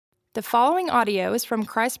The following audio is from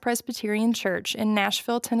Christ Presbyterian Church in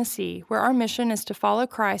Nashville, Tennessee, where our mission is to follow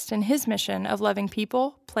Christ in his mission of loving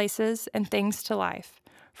people, places, and things to life.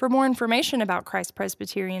 For more information about Christ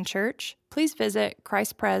Presbyterian Church, please visit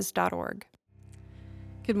christpres.org.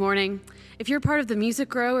 Good morning. If you're part of the Music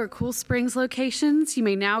Grow or Cool Springs locations, you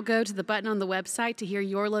may now go to the button on the website to hear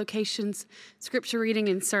your location's scripture reading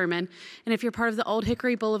and sermon. And if you're part of the Old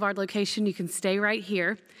Hickory Boulevard location, you can stay right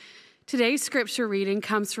here. Today's scripture reading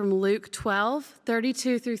comes from Luke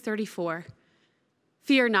 12:32 through 34.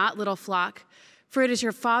 Fear not, little flock, for it is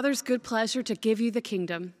your Father's good pleasure to give you the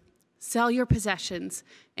kingdom. Sell your possessions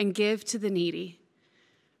and give to the needy.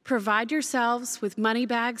 Provide yourselves with money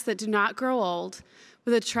bags that do not grow old,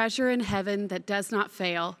 with a treasure in heaven that does not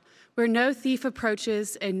fail, where no thief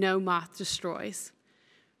approaches and no moth destroys.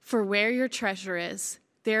 For where your treasure is,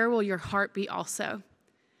 there will your heart be also.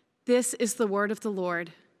 This is the word of the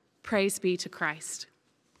Lord. Praise be to Christ.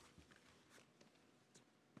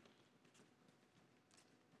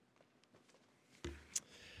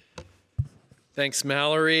 Thanks,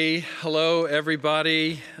 Mallory. Hello,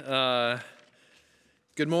 everybody. Good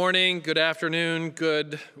morning, good afternoon,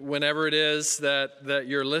 good whenever it is that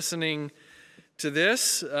you're listening to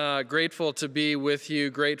this. Grateful to be with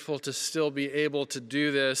you, grateful to still be able to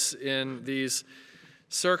do this in these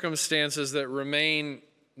circumstances that remain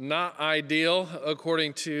not ideal,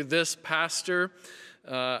 according to this pastor.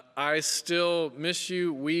 I still miss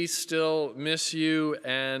you, we still miss you,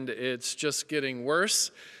 and it's just getting worse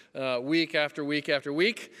week after week after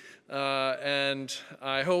week. And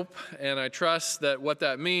I hope and I trust that what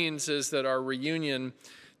that means is that our reunion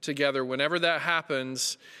together, whenever that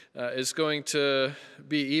happens, is going to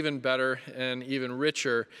be even better and even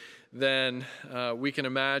richer than we can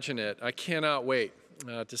imagine it. I cannot wait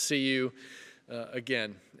to see you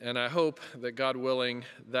again. And I hope that, God willing,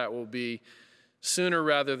 that will be sooner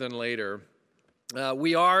rather than later.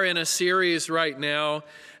 We are in a series right now,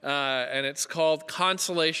 and it's called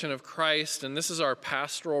Consolation of Christ, and this is our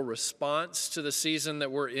pastoral response to the season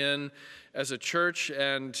that we're in as a church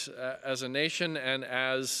and as a nation and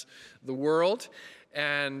as the world.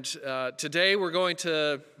 And today we're going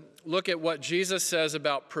to look at what Jesus says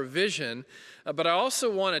about provision, but I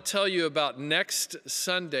also want to tell you about next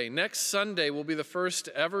Sunday. Next Sunday will be the first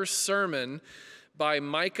ever sermon by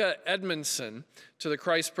Micah Edmondson to the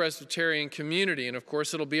Christ Presbyterian community. And of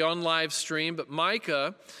course, it'll be on live stream, but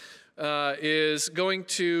Micah is going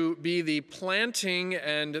to be the planting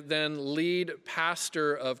and then lead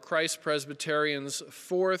pastor of Christ Presbyterian's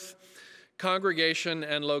fourth congregation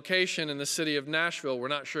and location in the city of Nashville. We're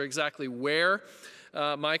not sure exactly where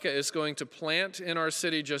Micah is going to plant in our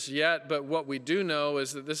city just yet, but what we do know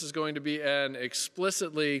is that this is going to be an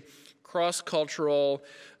explicitly cross-cultural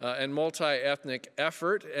and multi-ethnic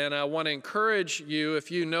effort. And I want to encourage you, if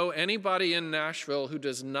you know anybody in Nashville who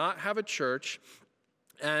does not have a church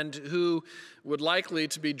and who would likely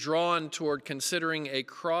to be drawn toward considering a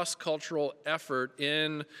cross-cultural effort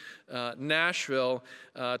in Nashville,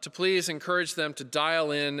 to please encourage them to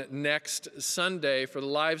dial in next Sunday for the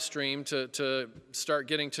live stream to start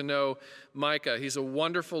getting to know Micah. He's a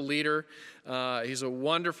wonderful leader. He's a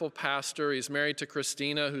wonderful pastor. He's married to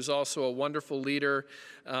Christina, who's also a wonderful leader.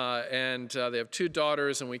 And they have two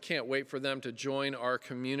daughters, and we can't wait for them to join our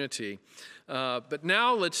community. But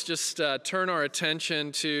now let's just turn our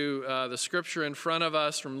attention to the scripture in front of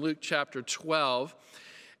us from Luke chapter 12.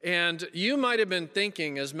 And you might have been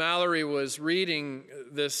thinking, as Mallory was reading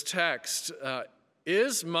this text,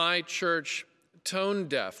 is my church tone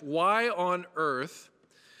deaf? Why on earth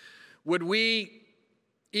would we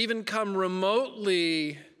even come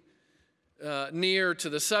remotely near to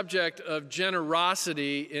the subject of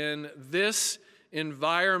generosity in this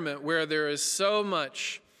environment where there is so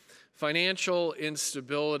much financial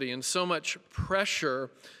instability and so much pressure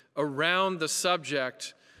around the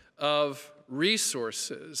subject of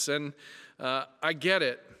resources? And I get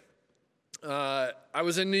it. I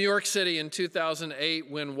was in New York City in 2008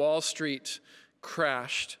 when Wall Street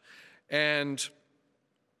crashed. And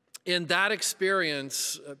in that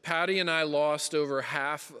experience, Patty and I lost over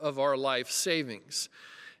half of our life savings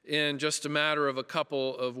in just a matter of a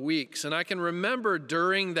couple of weeks. And I can remember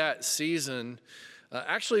during that season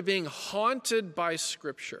actually being haunted by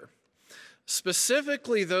Scripture,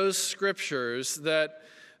 specifically those scriptures that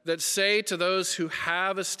say to those who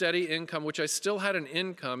have a steady income, which I still had an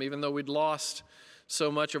income, even though we'd lost so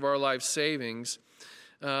much of our life savings,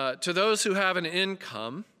 to those who have an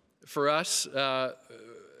income, for us,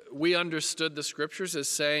 we understood the scriptures as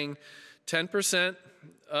saying 10%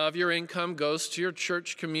 of your income goes to your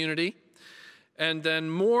church community, And then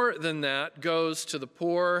more than that goes to the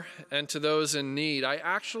poor and to those in need. I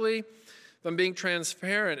actually, if I'm being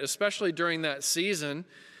transparent, especially during that season,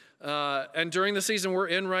 and during the season we're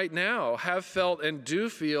in right now, have felt and do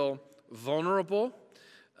feel vulnerable,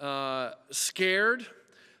 scared,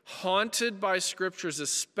 haunted by scriptures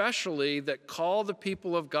especially that call the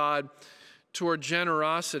people of God toward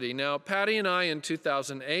generosity. Now, Patty and I in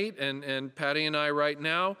 2008, and Patty and I right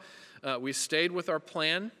now, we stayed with our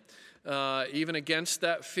plan. Even against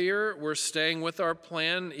that fear, we're staying with our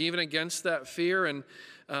plan, even against that fear. And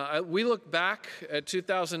we look back at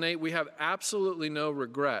 2008, we have absolutely no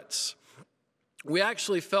regrets. We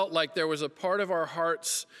actually felt like there was a part of our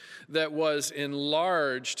hearts that was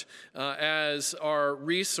enlarged as our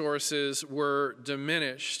resources were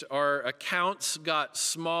diminished. Our accounts got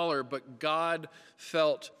smaller, but God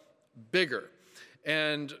felt bigger.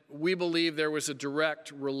 And we believe there was a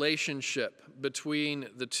direct relationship between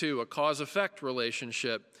the two, a cause-effect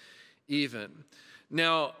relationship even.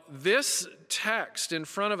 Now, this text in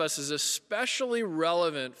front of us is especially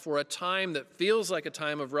relevant for a time that feels like a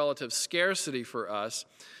time of relative scarcity for us,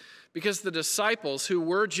 because the disciples, who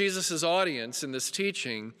were Jesus' audience in this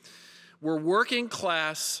teaching, were working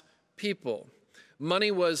class people.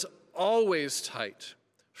 Money was always tight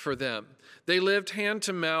for them. They lived hand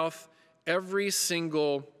to mouth every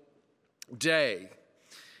single day.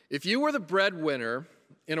 If you were the breadwinner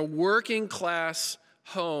in a working class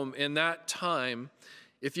home in that time,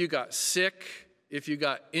 if you got sick, if you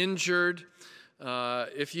got injured,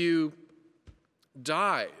 if you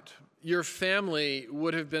died, your family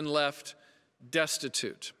would have been left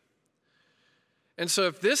destitute. And so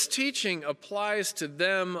if this teaching applies to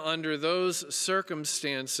them under those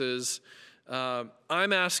circumstances,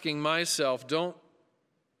 I'm asking myself, don't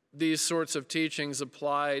these sorts of teachings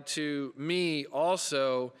apply to me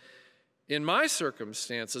also in my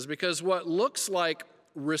circumstances? Because what looks like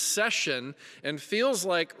recession and feels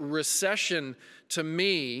like recession to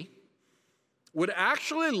me would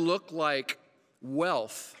actually look like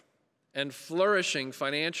wealth and flourishing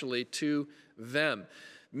financially to them.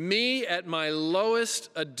 Me at my lowest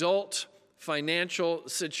adult financial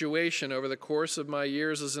situation over the course of my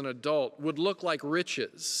years as an adult would look like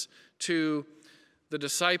riches to the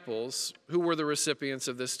disciples who were the recipients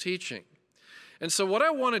of this teaching. And so what I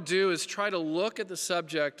want to do is try to look at the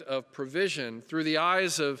subject of provision through the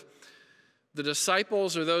eyes of the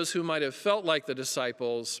disciples, or those who might have felt like the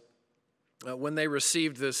disciples when they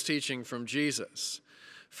received this teaching from Jesus.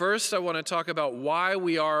 First, I want to talk about why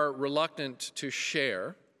we are reluctant to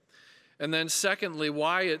share. And then secondly,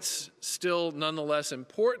 why it's still nonetheless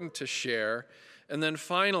important to share. And then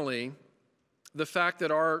finally, the fact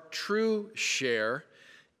that our true share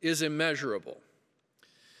is immeasurable.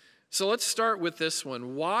 So let's start with this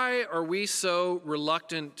one. Why are we so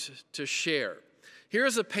reluctant to share?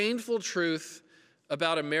 Here's a painful truth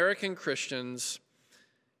about American Christians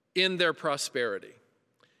in their prosperity.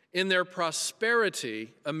 In their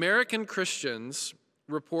prosperity, American Christians,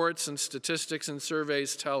 reports and statistics and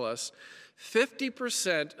surveys tell us,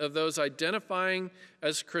 50% of those identifying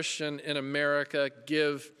as Christian in America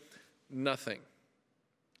give nothing.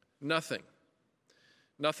 Nothing.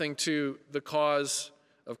 Nothing to the cause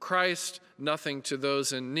of Christ, nothing to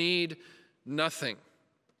those in need, nothing.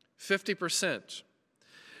 50%.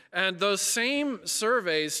 And those same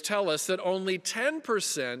surveys tell us that only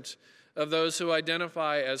 10% of those who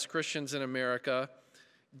identify as Christians in America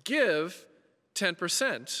give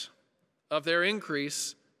 10% of their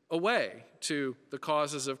increase away to the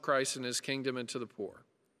causes of Christ and his kingdom and to the poor.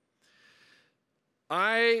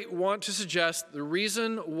 I want to suggest the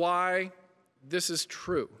reason why this is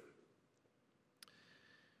true.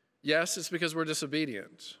 Yes, it's because we're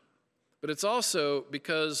disobedient, but it's also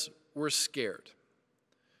because we're scared.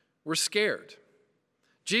 We're scared.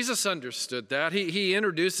 Jesus understood that. He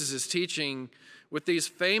introduces his teaching with these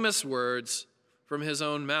famous words from his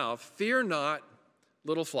own mouth. Fear not,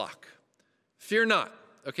 little flock. Fear not.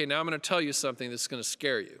 Okay, now I'm going to tell you something that's going to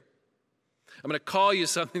scare you. I'm going to call you to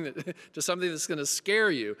something that's going to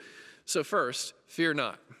scare you. So first, fear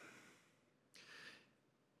not.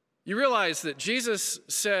 You realize that Jesus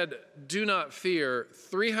said, do not fear,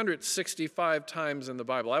 365 times in the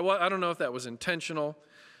Bible. I don't know if that was intentional.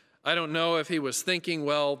 I don't know if he was thinking,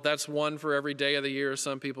 well, that's one for every day of the year.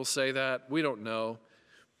 Some people say that. We don't know.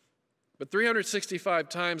 But 365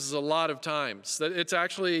 times is a lot of times. It's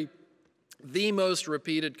actually the most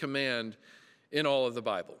repeated command in all of the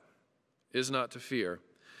Bible, is not to fear.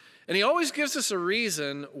 And he always gives us a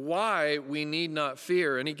reason why we need not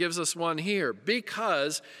fear, and he gives us one here.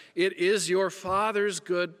 Because it is your Father's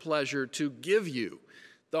good pleasure to give you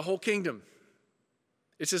the whole kingdom.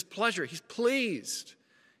 It's his pleasure. He's pleased.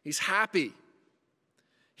 He's happy.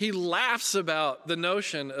 He laughs about the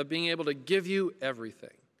notion of being able to give you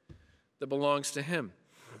everything that belongs to him.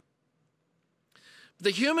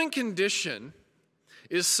 The human condition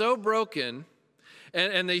is so broken,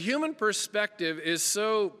 and the human perspective is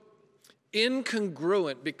so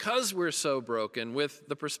incongruent because we're so broken with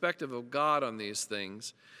the perspective of God on these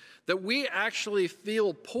things, that we actually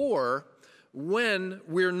feel poor when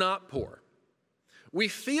we're not poor. We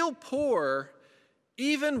feel poor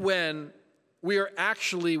even when we are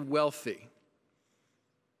actually wealthy.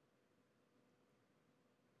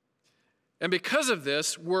 And because of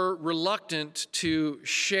this, we're reluctant to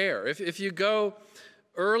share. If you go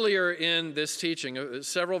earlier in this teaching,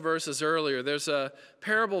 several verses earlier, there's a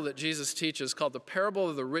parable that Jesus teaches called the parable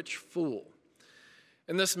of the rich fool.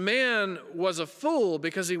 And this man was a fool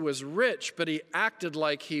because he was rich, but he acted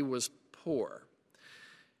like he was poor.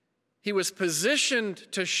 He was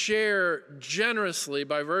positioned to share generously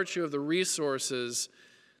by virtue of the resources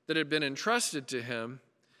that had been entrusted to him,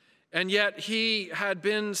 and yet he had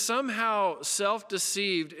been somehow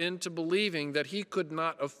self-deceived into believing that he could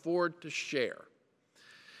not afford to share.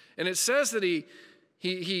 And it says that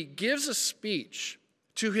he gives a speech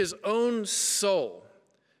to his own soul,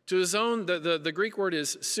 to his own, the Greek word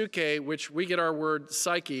is psyche, which we get our word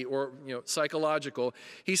psyche, or psychological.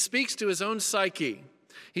 He speaks to his own psyche.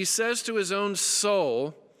 He says to his own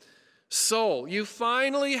soul, you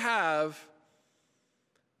finally have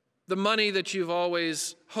the money that you've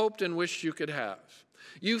always hoped and wished you could have.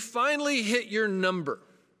 You finally hit your number,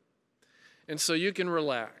 and so you can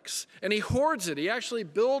relax. And he hoards it. He actually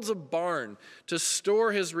builds a barn to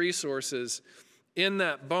store his resources in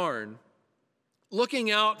that barn,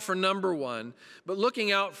 looking out for number one, but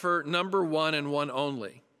looking out for number one and one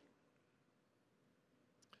only.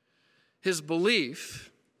 His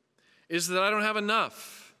belief is that I don't have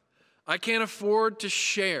enough. I can't afford to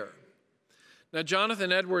share. Now,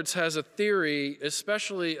 Jonathan Edwards has a theory,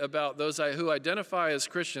 especially about those who identify as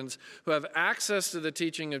Christians, who have access to the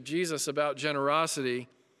teaching of Jesus about generosity,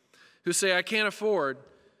 who say, I can't afford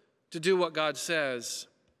to do what God says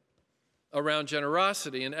around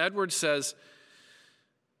generosity. And Edwards says,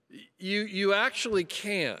 you actually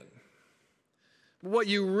can. What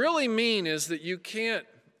you really mean is that you can't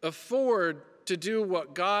afford to do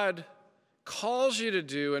what God calls you to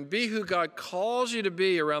do and be who God calls you to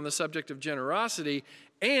be around the subject of generosity,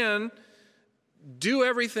 and do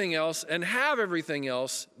everything else and have everything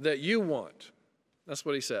else that you want. That's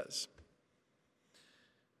what he says.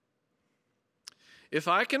 If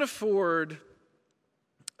I can afford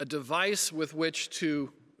a device with which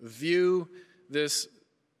to view this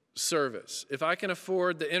service, if I can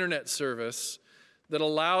afford the internet service that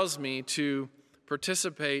allows me to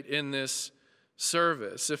participate in this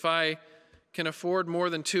service, if I can afford more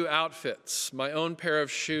than 2 outfits, my own pair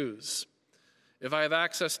of shoes, if I have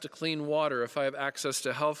access to clean water, if I have access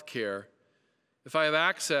to health care, if I have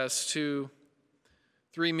access to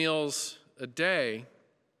 3 meals a day,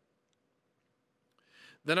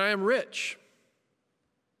 then I am rich.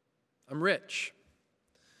 I'm rich.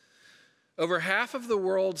 Over half of the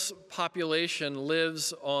world's population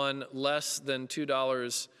lives on less than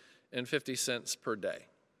 $2.50 per day.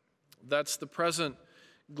 That's the present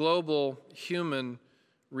global human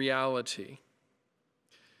reality.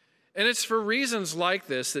 And it's for reasons like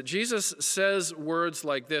this that Jesus says words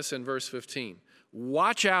like this in verse 15.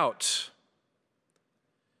 Watch out.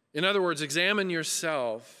 In other words, examine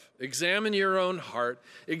yourself, examine your own heart,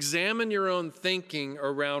 examine your own thinking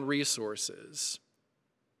around resources.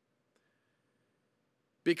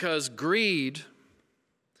 Because greed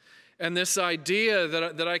and this idea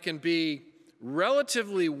that I can be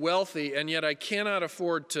relatively wealthy and yet I cannot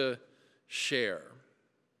afford to share,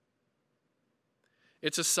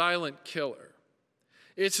 it's a silent killer.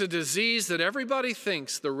 It's a disease that everybody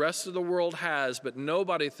thinks the rest of the world has, but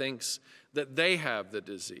nobody thinks that they have the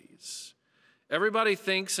disease. Everybody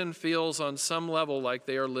thinks and feels on some level like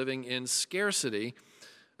they are living in scarcity,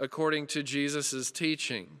 according to Jesus'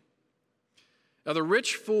 teaching. Now, the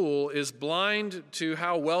rich fool is blind to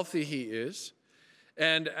how wealthy he is,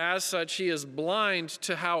 and as such, he is blind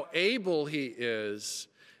to how able he is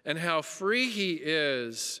and how free he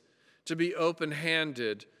is to be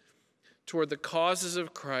open-handed toward the causes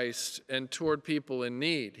of Christ and toward people in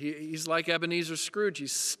need. He's like Ebenezer Scrooge.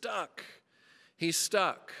 He's stuck. He's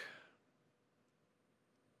stuck.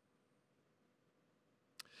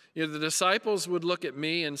 The disciples would look at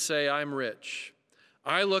me and say, I'm rich.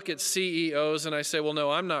 I look at CEOs and I say, well, no,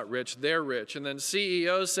 I'm not rich. They're rich. And then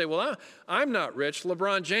CEOs say, well, I'm not rich.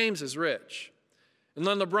 LeBron James is rich. And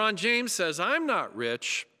then LeBron James says, I'm not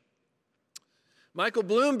rich. Michael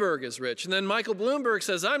Bloomberg is rich. And then Michael Bloomberg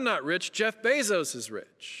says, I'm not rich, Jeff Bezos is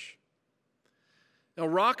rich. Now,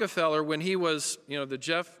 Rockefeller, when he was, the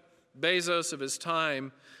Jeff Bezos of his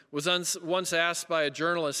time, was once asked by a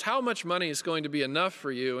journalist, how much money is going to be enough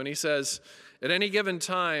for you? And he says, at any given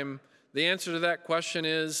time, the answer to that question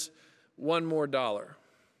is $1 more.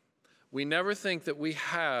 We never think that we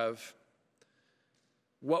have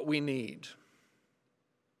what we need.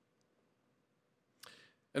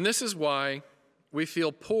 And this is why we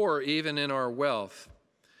feel poor even in our wealth.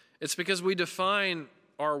 It's because we define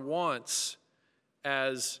our wants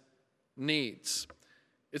as needs.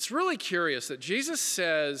 It's really curious that Jesus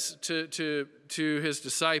says to his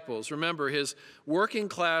disciples, remember his working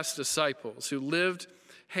class disciples who lived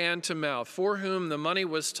hand to mouth, for whom the money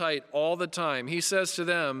was tight all the time, he says to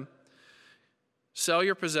them, sell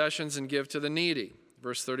your possessions and give to the needy.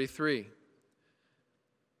 Verse 33.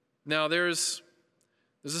 Now there's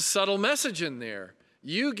a subtle message in there.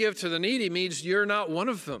 You give to the needy means you're not one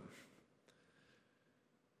of them.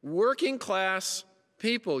 Working class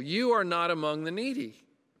people, you are not among the needy.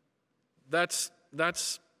 That's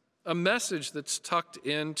a message that's tucked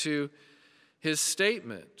into his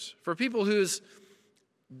statement. For people whose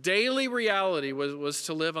daily reality was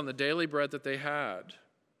to live on the daily bread that they had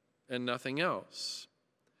and nothing else.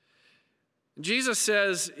 Jesus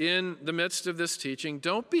says in the midst of this teaching,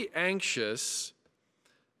 don't be anxious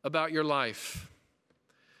about your life.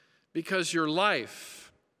 Because your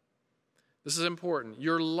life, this is important,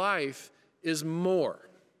 your life is more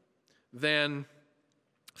than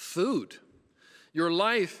food. Your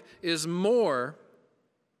life is more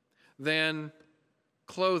than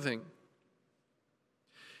clothing.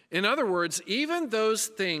 In other words, even those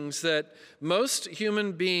things that most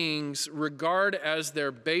human beings regard as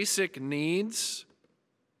their basic needs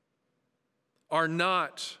are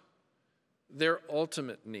not their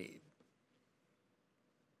ultimate need.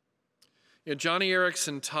 Johnny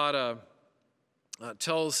Erickson Tata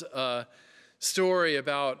tells a story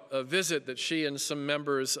about a visit that she and some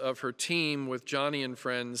members of her team with Johnny and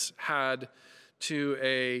friends had to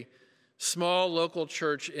a small local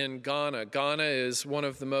church in Ghana. Ghana is one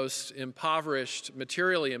of the most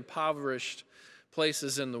materially impoverished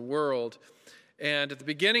places in the world. And at the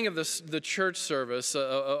beginning of the church service,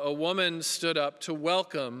 a woman stood up to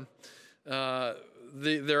welcome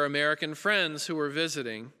their American friends who were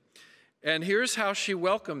visiting. And here's how she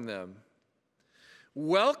welcomed them.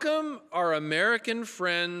 Welcome our American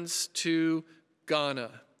friends to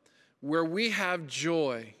Ghana, where we have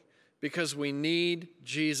joy because we need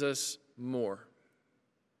Jesus more.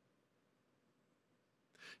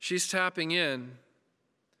 She's tapping in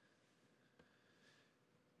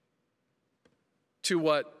to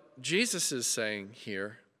what Jesus is saying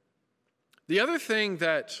here. The other thing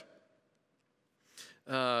that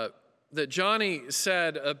Johnny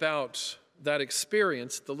said about that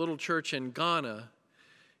experience, the little church in Ghana,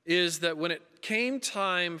 is that when it came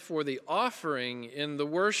time for the offering in the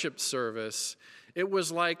worship service, it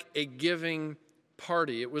was like a giving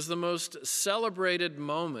party. It was the most celebrated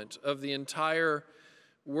moment of the entire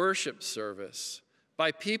worship service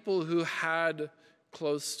by people who had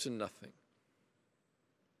close to nothing.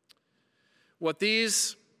 What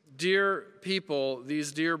these dear people,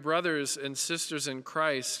 these dear brothers and sisters in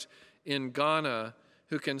Christ in Ghana,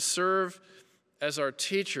 who can serve as our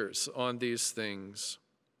teachers on these things,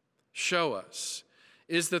 show us,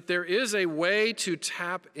 is that there is a way to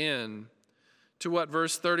tap in to what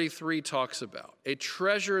verse 33 talks about, a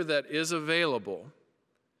treasure that is available,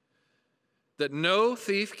 that no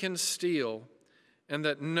thief can steal, and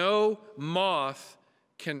that no moth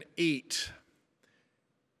can eat,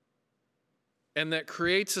 and that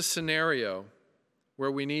creates a scenario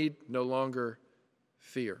where we need no longer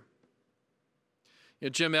fear.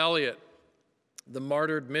 Jim Elliot, the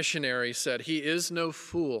martyred missionary, said, "He is no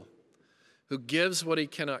fool who gives what he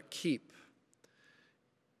cannot keep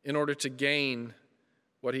in order to gain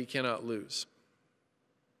what he cannot lose."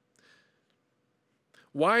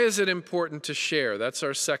 Why is it important to share? That's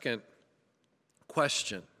our second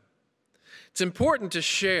question. It's important to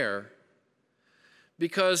share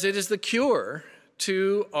because it is the cure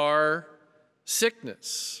to our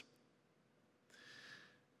sickness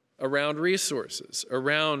around resources,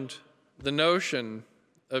 around the notion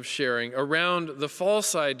of sharing, around the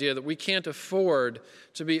false idea that we can't afford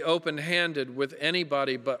to be open-handed with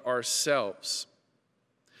anybody but ourselves,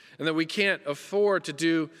 and that we can't afford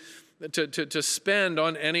to spend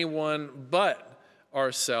on anyone but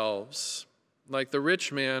ourselves, like the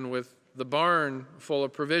rich man with the barn full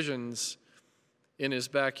of provisions in his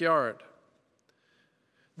backyard.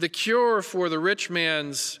 The cure for the rich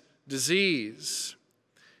man's disease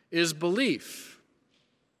is belief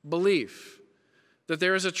belief that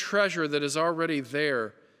there is a treasure that is already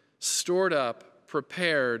there, stored up,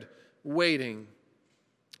 prepared, waiting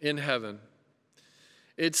in heaven.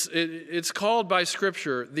 It's called by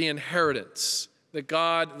Scripture the inheritance that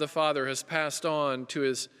God the Father has passed on to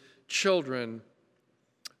his children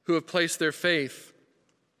who have placed their faith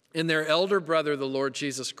in their elder brother, the Lord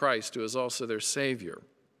Jesus Christ, who is also their Savior.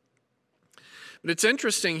 But it's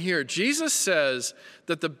interesting here. Jesus says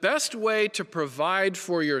that the best way to provide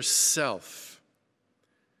for yourself,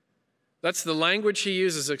 that's the language he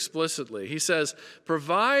uses explicitly. He says,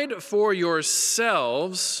 provide for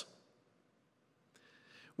yourselves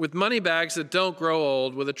with money bags that don't grow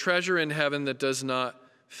old, with a treasure in heaven that does not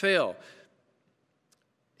fail.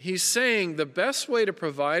 He's saying the best way to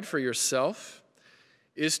provide for yourself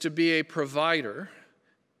is to be a provider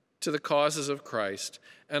to the causes of Christ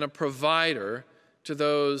and a provider to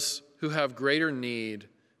those who have greater need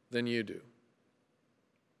than you do.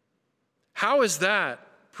 How is that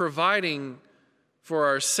providing for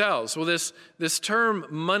ourselves? Well, this term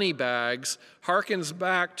money bags harkens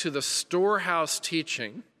back to the storehouse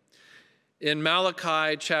teaching in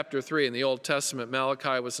Malachi chapter 3 in the Old Testament.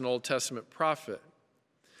 Malachi was an Old Testament prophet,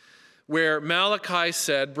 where Malachi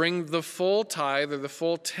said, bring the full tithe or the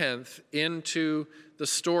full tenth into the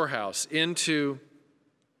storehouse, into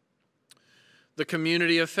the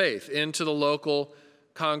community of faith, into the local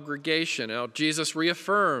congregation. Now, Jesus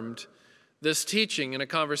reaffirmed this teaching in a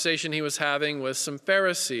conversation he was having with some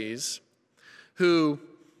Pharisees who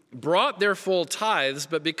brought their full tithes,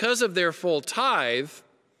 but because of their full tithe,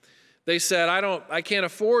 they said, I can't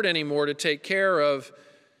afford anymore to take care of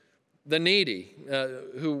the needy,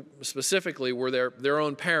 who specifically were their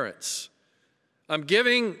own parents. I'm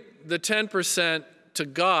giving the 10% to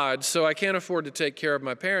God, so I can't afford to take care of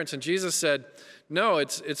my parents. And Jesus said, no,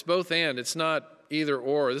 it's both and. It's not either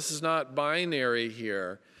or. This is not binary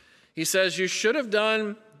here. He says you should have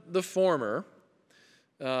done the former,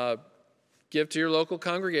 give to your local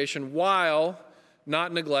congregation, while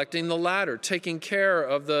not neglecting the latter, taking care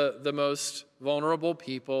of the most vulnerable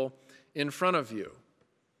people in front of you.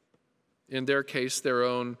 In their case, their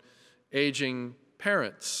own aging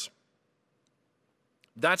parents.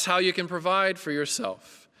 That's how you can provide for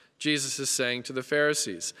yourself, Jesus is saying to the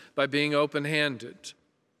Pharisees, by being open-handed.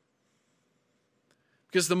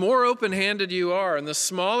 Because the more open-handed you are and the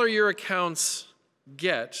smaller your accounts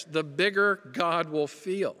get, the bigger God will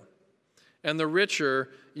feel and the richer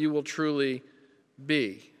you will truly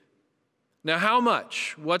be. Now, how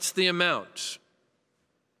much? What's the amount?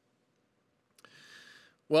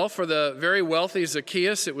 Well, for the very wealthy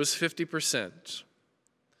Zacchaeus, it was 50%.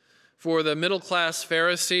 For the middle-class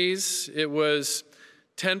Pharisees, it was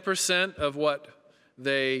 10% of what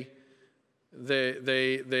they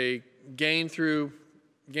gained through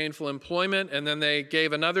gainful employment, and then they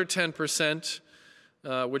gave another 10%,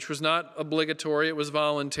 which was not obligatory, it was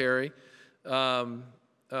voluntary, on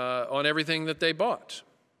everything that they bought.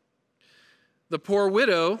 The poor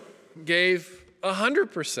widow gave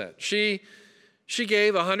 100%. She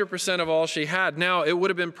gave 100% of all she had. Now, it would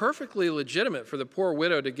have been perfectly legitimate for the poor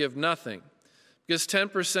widow to give nothing, because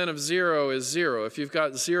 10% of zero is zero. If you've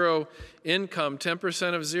got zero income,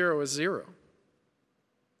 10% of zero is zero.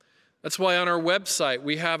 That's why on our website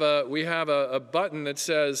we have a button that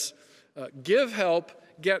says, give help,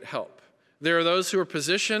 get help. There are those who are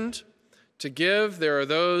positioned to give. There are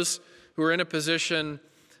those who are in a position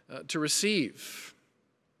to receive.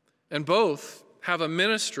 And both have a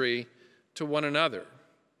ministry to one another.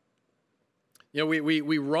 You know,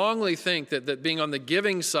 we wrongly think that being on the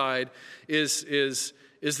giving side is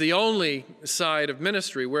the only side of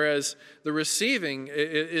ministry, whereas the receiving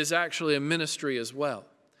is actually a ministry as well.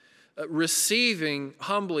 Receiving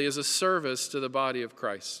humbly is a service to the body of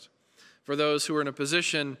Christ for those who are in a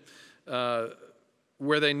position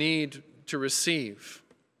where they need to receive.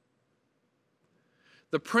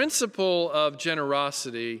 The principle of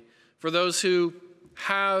generosity for those who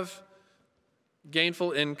have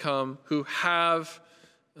gainful income, who have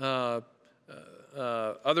other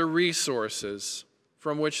resources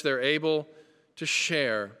from which they're able to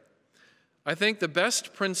share. I think the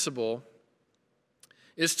best principle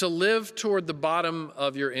is to live toward the bottom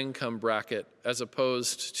of your income bracket as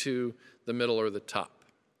opposed to the middle or the top.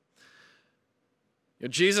 You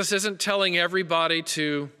know, Jesus isn't telling everybody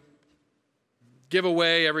to give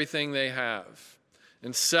away everything they have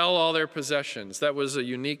and sell all their possessions. That was a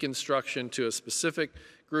unique instruction to a specific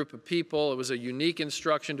group of people. It was a unique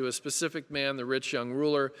instruction to a specific man, the rich young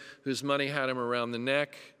ruler, whose money had him around the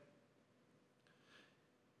neck.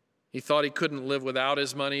 He thought he couldn't live without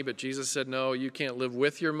his money, but Jesus said, no, you can't live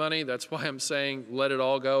with your money. That's why I'm saying, let it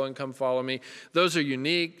all go and come follow me. Those are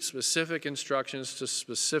unique, specific instructions to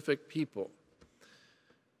specific people.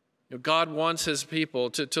 God wants his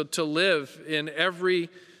people to live in every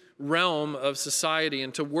realm of society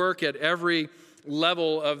and to work at every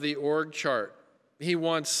level of the org chart. He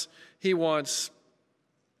wants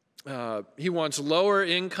lower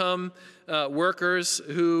income workers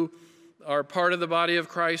who are part of the body of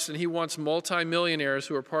Christ, and he wants multimillionaires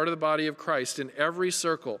who are part of the body of Christ in every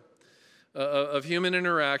circle of human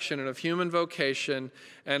interaction and of human vocation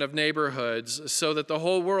and of neighborhoods, so that the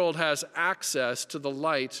whole world has access to the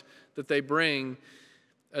light that they bring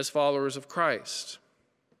as followers of Christ.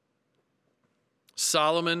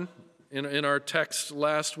 Solomon, in our text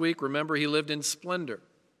last week, remember, he lived in splendor,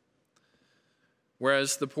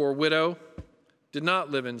 whereas the poor widow did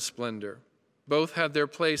not live in splendor. Both had their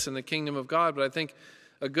place in the kingdom of God, but I think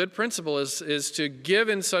a good principle is to give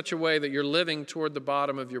in such a way that you're living toward the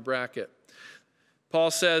bottom of your bracket.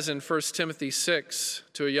 Paul says in 1 Timothy 6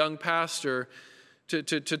 to a young pastor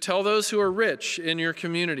to tell those who are rich in your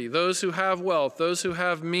community, those who have wealth, those who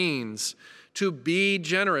have means, to be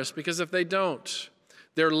generous, because if they don't,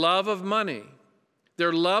 their love of money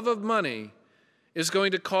is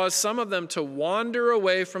going to cause some of them to wander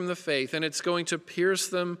away from the faith, and it's going to pierce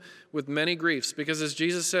them with many griefs, because as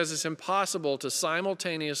Jesus says, it's impossible to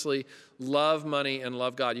simultaneously love money and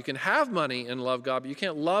love God. You can have money and love God, but you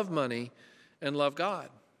can't love money and love God.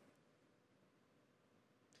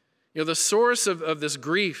 The source of this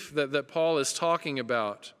grief that Paul is talking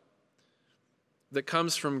about that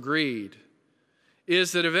comes from greed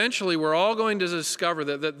is that eventually we're all going to discover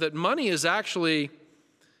that money is actually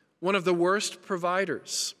one of the worst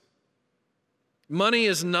providers. Money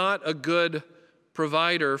is not a good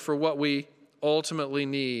provider for what we ultimately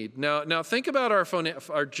need. Now think about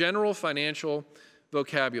our general financial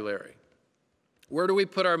vocabulary. Where do we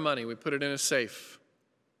put our money? We put it in a safe.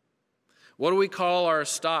 What do we call our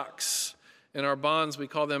stocks and our bonds? We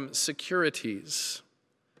call them securities.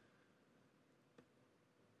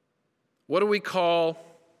 What do we call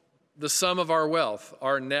the sum of our wealth?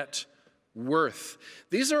 Our net worth.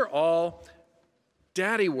 These are all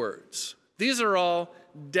daddy words. These are all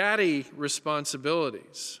daddy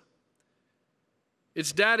responsibilities.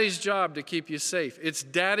 It's daddy's job to keep you safe. It's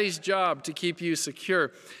daddy's job to keep you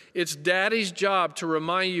secure. It's daddy's job to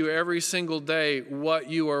remind you every single day what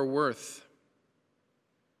you are worth.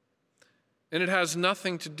 And it has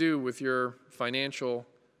nothing to do with your financial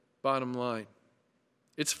bottom line.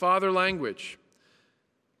 It's father language.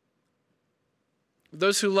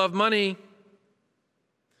 Those who love money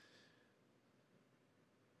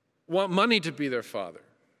want money to be their father.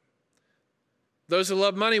 Those who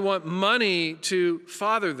love money want money to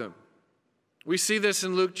father them. We see this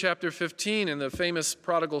in Luke chapter 15 in the famous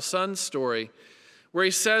prodigal son story, where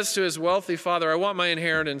he says to his wealthy father, I want my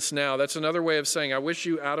inheritance now. That's another way of saying, I wish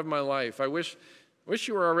you out of my life. I wish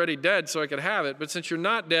you were already dead so I could have it, but since you're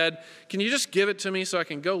not dead, can you just give it to me so I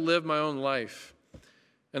can go live my own life?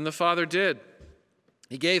 And the father did.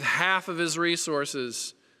 He gave half of his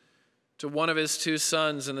resources to one of his two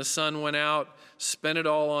sons, and the son went out, spent it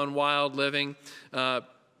all on wild living,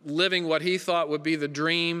 living what he thought would be the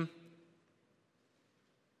dream.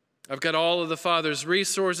 I've got all of the father's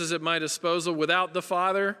resources at my disposal without the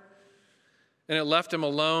father, and it left him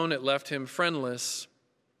alone, it left him friendless,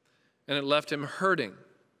 and it left him hurting.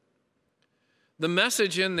 The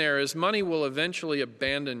message in there is money will eventually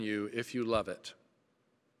abandon you if you love it.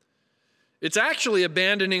 It's actually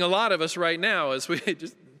abandoning a lot of us right now as we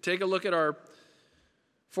just take a look at our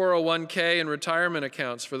 401k and retirement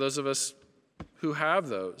accounts for those of us who have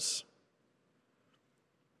those.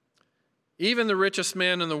 Even the richest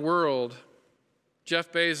man in the world,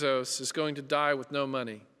 Jeff Bezos, is going to die with no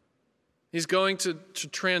money. He's going to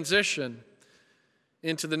transition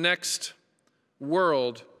into the next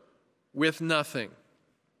world with nothing.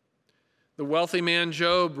 The wealthy man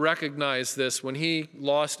Job recognized this when he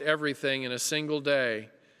lost everything in a single day.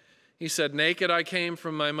 He said, naked I came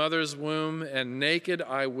from my mother's womb, and naked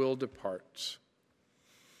I will depart.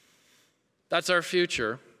 That's our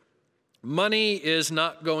future. Money is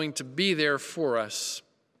not going to be there for us,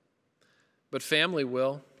 but family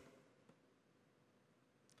will.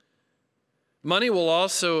 Money will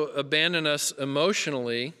also abandon us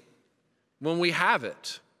emotionally when we have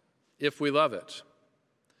it, if we love it.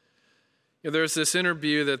 There's this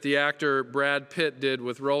interview that the actor Brad Pitt did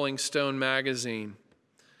with Rolling Stone magazine.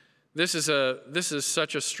 This is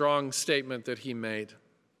such a strong statement that he made.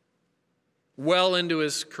 Well into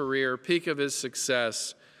his career, peak of his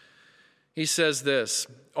success, He says this: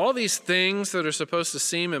 all these things that are supposed to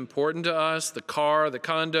seem important to us, the car, the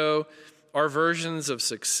condo, are versions of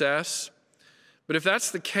success. But if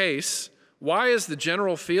that's the case, why is the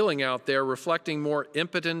general feeling out there reflecting more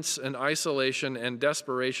impotence and isolation and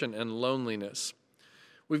desperation and loneliness?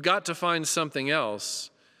 We've got to find something else,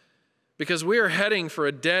 because we are heading for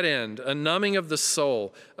a dead end, a numbing of the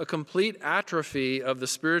soul, a complete atrophy of the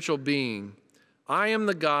spiritual being. I am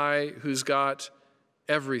the guy who's got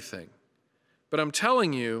everything. But I'm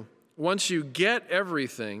telling you, once you get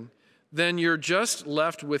everything, then you're just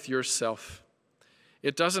left with yourself.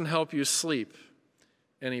 It doesn't help you sleep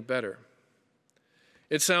any better.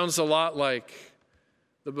 It sounds a lot like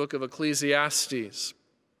the book of Ecclesiastes,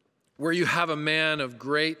 where you have a man of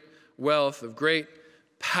great wealth, of great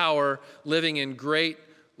power, living in great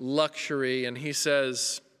luxury, and he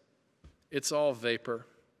says, it's all vapor.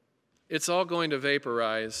 It's all going to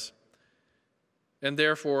vaporize, and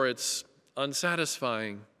therefore it's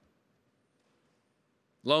unsatisfying.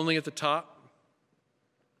 Lonely at the top.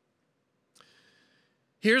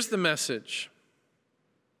 Here's the message.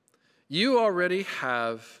 You already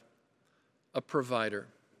have a provider.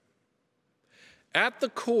 At the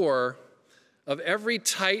core of every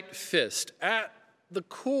tight fist, at the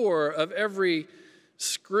core of every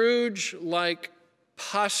Scrooge-like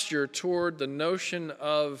posture toward the notion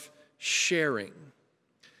of sharing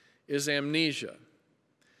is amnesia,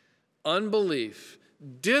 unbelief,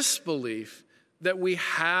 disbelief that we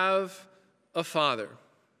have a Father.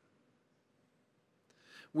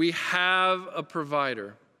 We have a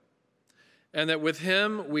provider, and that with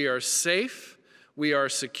him we are safe, we are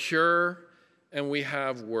secure, and we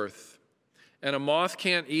have worth. And a moth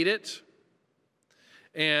can't eat it,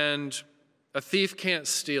 and a thief can't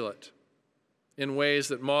steal it in ways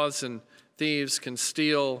that moths and thieves can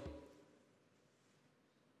steal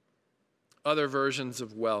other versions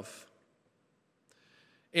of wealth.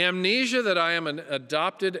 Amnesia that I am an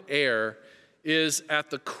adopted heir is at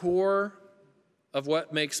the core of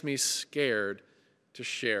what makes me scared to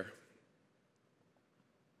share.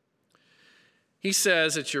 He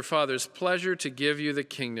says it's your Father's pleasure to give you the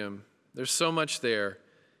kingdom. There's so much there.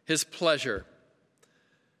 His pleasure.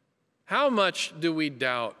 How much do we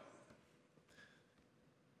doubt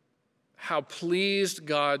how pleased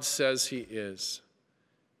God says he is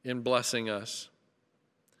in blessing us?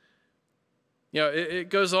 You know, it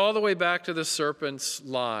goes all the way back to the serpent's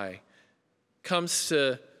lie. Comes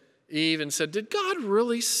to Eve and said, did God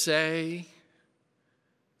really say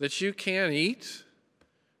that you can't eat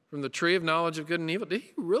from the tree of knowledge of good and evil? Did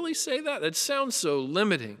he really say that? That sounds so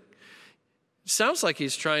limiting. It sounds like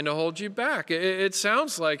he's trying to hold you back. It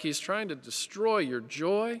sounds like he's trying to destroy your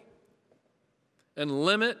joy and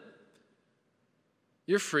limit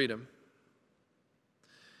your freedom.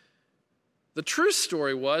 The true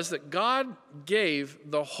story was that God gave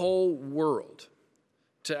the whole world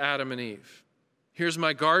to Adam and Eve. Here's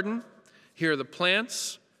my garden. Here are the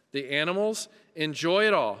plants, the animals. Enjoy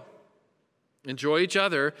it all. Enjoy each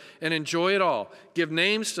other and enjoy it all. Give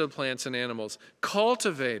names to the plants and animals.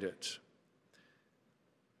 Cultivate it.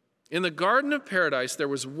 In the Garden of Paradise, there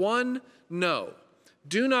was one no.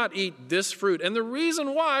 Do not eat this fruit. And the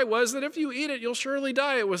reason why was that if you eat it, you'll surely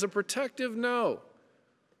die. It was a protective no.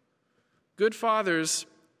 Good fathers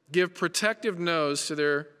give protective no's to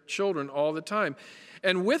their children all the time.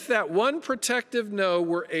 And with that one protective no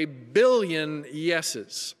were a billion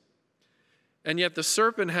yeses. And yet the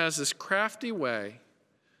serpent has this crafty way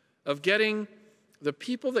of getting the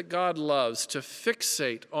people that God loves to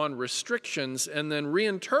fixate on restrictions and then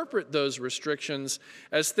reinterpret those restrictions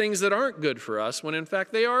as things that aren't good for us, when in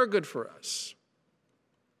fact they are good for us.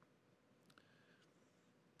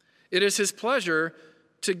 It is his pleasure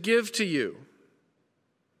to give to you.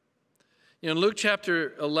 In Luke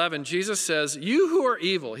chapter 11, Jesus says, you who are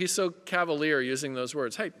evil, he's so cavalier using those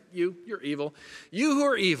words. Hey, you're evil. You who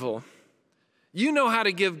are evil, you know how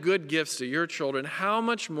to give good gifts to your children. How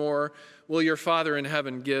much more will your Father in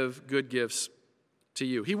heaven give good gifts to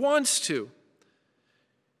you? He wants to.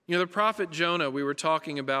 You know, the prophet Jonah, we were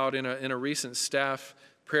talking about in a recent staff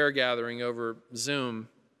prayer gathering over Zoom.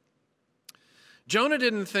 Jonah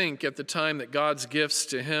didn't think at the time that God's gifts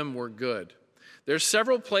to him were good. There's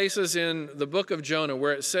several places in the book of Jonah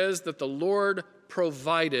where it says that the Lord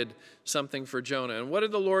provided something for Jonah. And what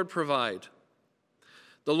did the Lord provide?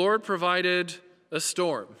 The Lord provided a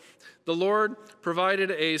storm. The Lord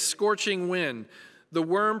provided a scorching wind. The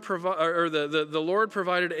Lord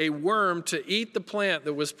provided a worm to eat the plant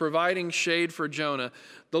that was providing shade for Jonah.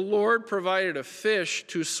 The Lord provided a fish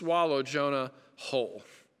to swallow Jonah whole.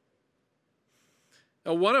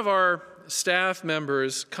 Now, one of our staff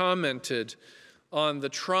members commented on the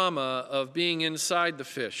trauma of being inside the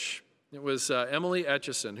fish. It was Emily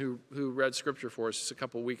Etchison who read scripture for us just a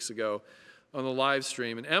couple weeks ago on the live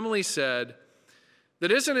stream. And Emily said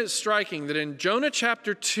that isn't it striking that in Jonah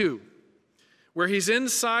chapter 2, where he's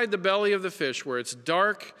inside the belly of the fish, where it's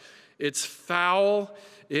dark, it's foul,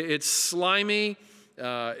 it's slimy,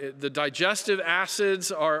 the digestive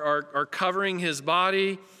acids are covering his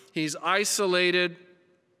body, he's isolated,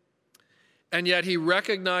 and yet he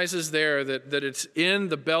recognizes there that it's in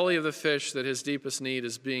the belly of the fish that his deepest need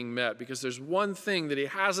is being met, because there's one thing that he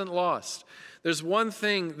hasn't lost. There's one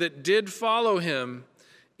thing that did follow him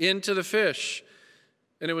into the fish,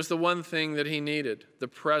 and it was the one thing that he needed, the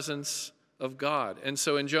presence of God. And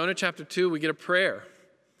so in Jonah chapter 2, we get a prayer.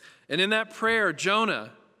 And in that prayer,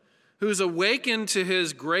 Jonah, who's awakened to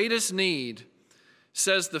his greatest need,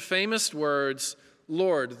 says the famous words,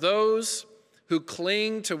 "Lord, those who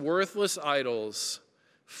cling to worthless idols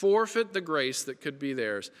forfeit the grace that could be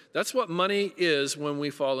theirs." That's what money is when we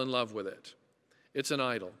fall in love with it. It's an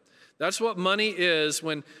idol. That's what money is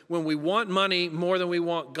when we want money more than we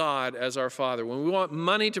want God as our Father. When we want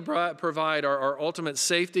money to provide our ultimate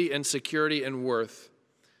safety and security and worth.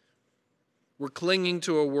 We're clinging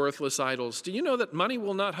to a worthless idols. Do you know that money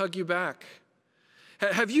will not hug you back?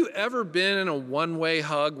 Have you ever been in a one-way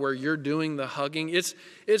hug where you're doing the hugging?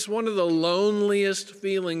 It's one of the loneliest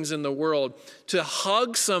feelings in the world to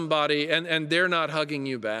hug somebody and they're not hugging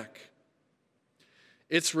you back.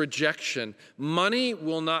 It's rejection. Money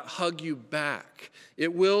will not hug you back.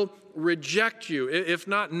 It will reject you. If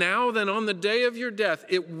not now, then on the day of your death,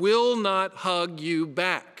 it will not hug you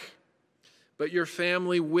back. But your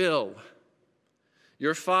family will.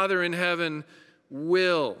 Your Father in heaven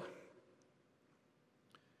will.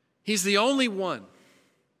 He's the only one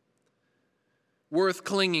worth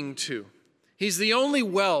clinging to. He's the only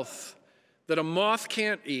wealth that a moth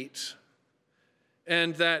can't eat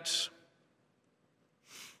and that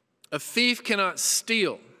a thief cannot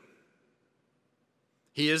steal.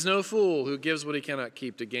 He is no fool who gives what he cannot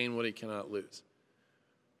keep to gain what he cannot lose.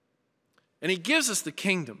 And he gives us the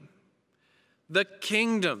kingdom. The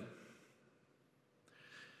kingdom.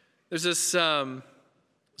 There's this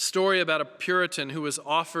story about a Puritan who was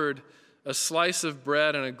offered a slice of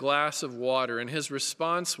bread and a glass of water, and his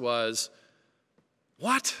response was,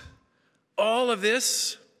 "What? All of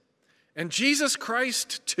this? And Jesus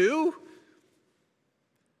Christ too?"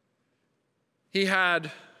 He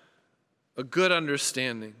had a good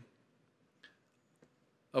understanding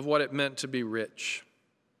of what it meant to be rich.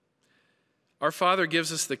 Our Father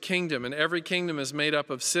gives us the kingdom, and every kingdom is made up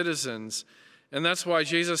of citizens. And that's why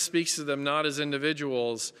Jesus speaks to them not as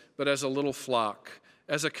individuals, but as a little flock,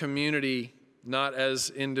 as a community, not as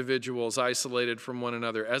individuals isolated from one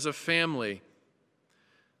another, as a family.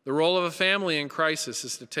 The role of a family in crisis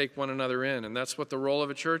is to take one another in, and that's what the role of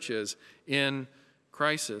a church is in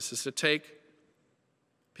crisis, is to take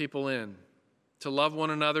people in, to love one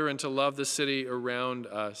another and to love the city around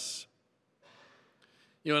us.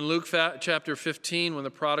 You know, in Luke chapter 15, when the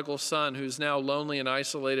prodigal son, who's now lonely and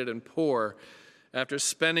isolated and poor, after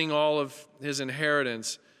spending all of his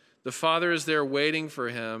inheritance, the father is there waiting for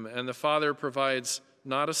him, and the father provides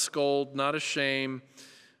not a scold, not a shame,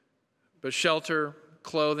 but shelter,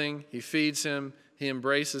 clothing. He feeds him, he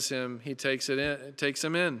embraces him, he takes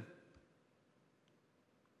him in.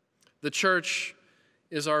 The church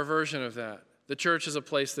is our version of that. The church is a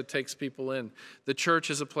place that takes people in. The church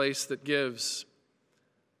is a place that gives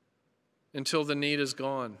until the need is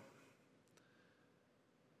gone.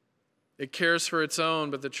 It cares for its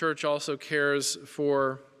own, but the church also cares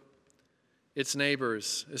for its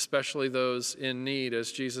neighbors, especially those in need,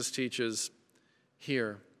 as Jesus teaches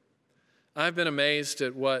here. I've been amazed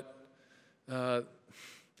at what the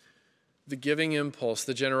giving impulse,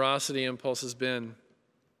 the generosity impulse has been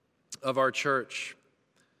of our church.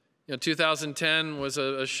 You know, 2010 was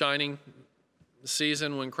a shining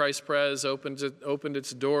season when Christ Pres opened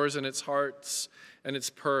its doors and its hearts and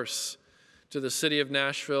its purse to the city of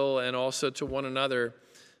Nashville and also to one another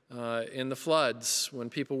in the floods, when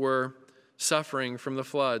people were suffering from the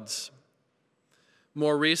floods.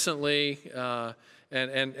 More recently,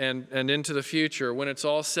 and into the future, when it's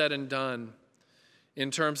all said and done, in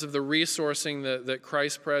terms of the resourcing that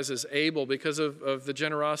Christ Pres is able, because of the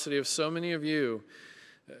generosity of so many of you,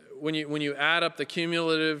 when you add up the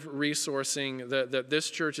cumulative resourcing that this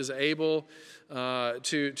church is able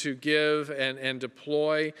to give and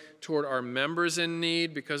deploy toward our members in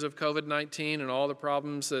need because of COVID-19 and all the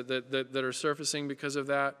problems that are surfacing because of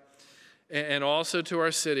that, and also to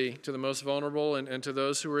our city, to the most vulnerable and to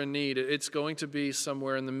those who are in need, it's going to be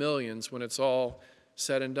somewhere in the millions when it's all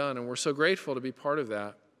said and done. And we're so grateful to be part of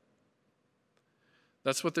that.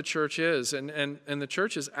 That's what the church is. And the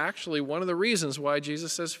church is actually one of the reasons why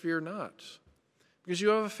Jesus says, fear not. Because you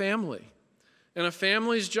have a family. And a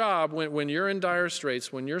family's job when you're in dire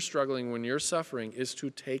straits, when you're struggling, when you're suffering, is to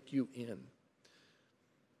take you in.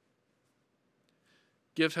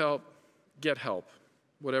 Give help, get help,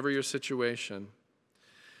 whatever your situation.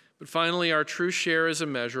 But finally, our true share is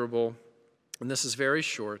immeasurable, and this is very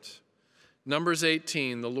short. Numbers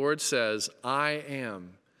 18, the Lord says, I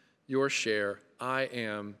am your share, I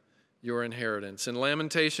am your inheritance. In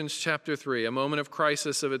Lamentations chapter 3, a moment of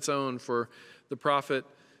crisis of its own for the prophet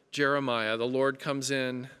Jeremiah, the Lord comes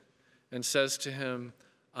in and says to him,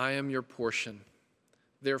 I am your portion,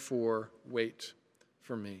 therefore wait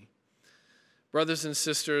for me. Brothers and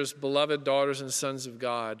sisters, beloved daughters and sons of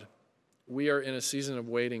God, we are in a season of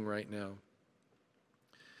waiting right now.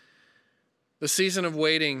 The season of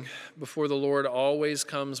waiting before the Lord always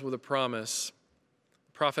comes with a promise.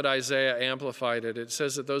 The prophet Isaiah amplified it. It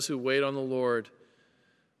says that those who wait on the Lord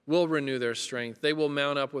will renew their strength. They will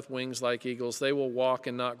mount up with wings like eagles. They will walk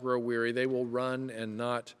and not grow weary. They will run and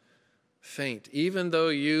not faint. Even though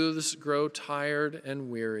youths grow tired and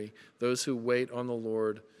weary, those who wait on the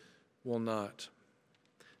Lord will not.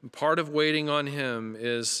 And part of waiting on him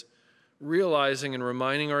is realizing and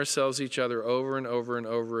reminding ourselves each other over and over and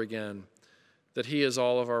over again that he is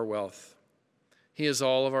all of our wealth. He is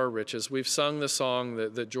all of our riches. We've sung the song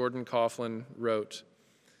that Jordan Coughlin wrote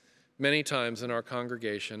many times in our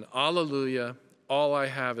congregation. Alleluia, all I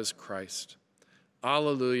have is Christ.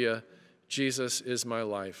 Alleluia, Jesus is my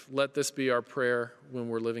life. Let this be our prayer when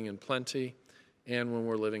we're living in plenty and when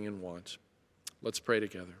we're living in want. Let's pray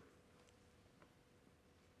together.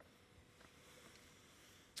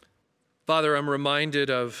 Father, I'm reminded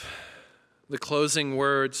of the closing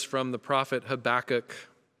words from the prophet Habakkuk,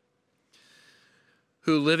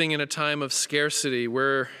 who, living in a time of scarcity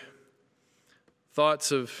where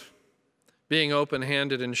thoughts of being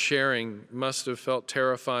open-handed and sharing must have felt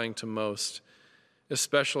terrifying to most,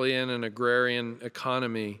 especially in an agrarian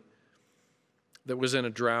economy that was in a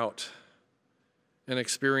drought and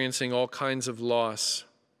experiencing all kinds of loss.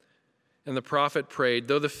 And the prophet prayed,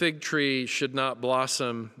 though the fig tree should not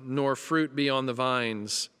blossom, nor fruit be on the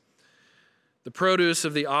vines, the produce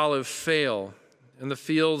of the olive fail, and the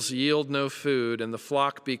fields yield no food, and the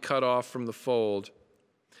flock be cut off from the fold,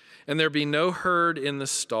 and there be no herd in the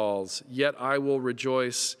stalls, yet I will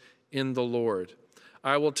rejoice in the Lord.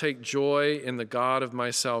 I will take joy in the God of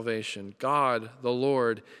my salvation. God, the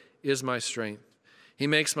Lord, is my strength. He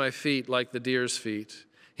makes my feet like the deer's feet.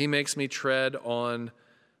 He makes me tread on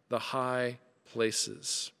the high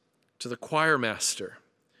places. To the choir master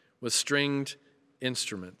with stringed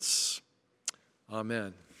instruments.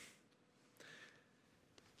 Amen.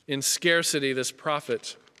 In scarcity, this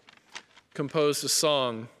prophet composed a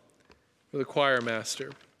song for the choir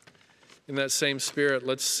master. In that same spirit,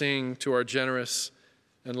 let's sing to our generous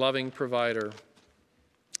and loving provider,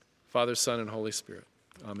 Father, Son, and Holy Spirit.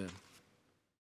 Amen.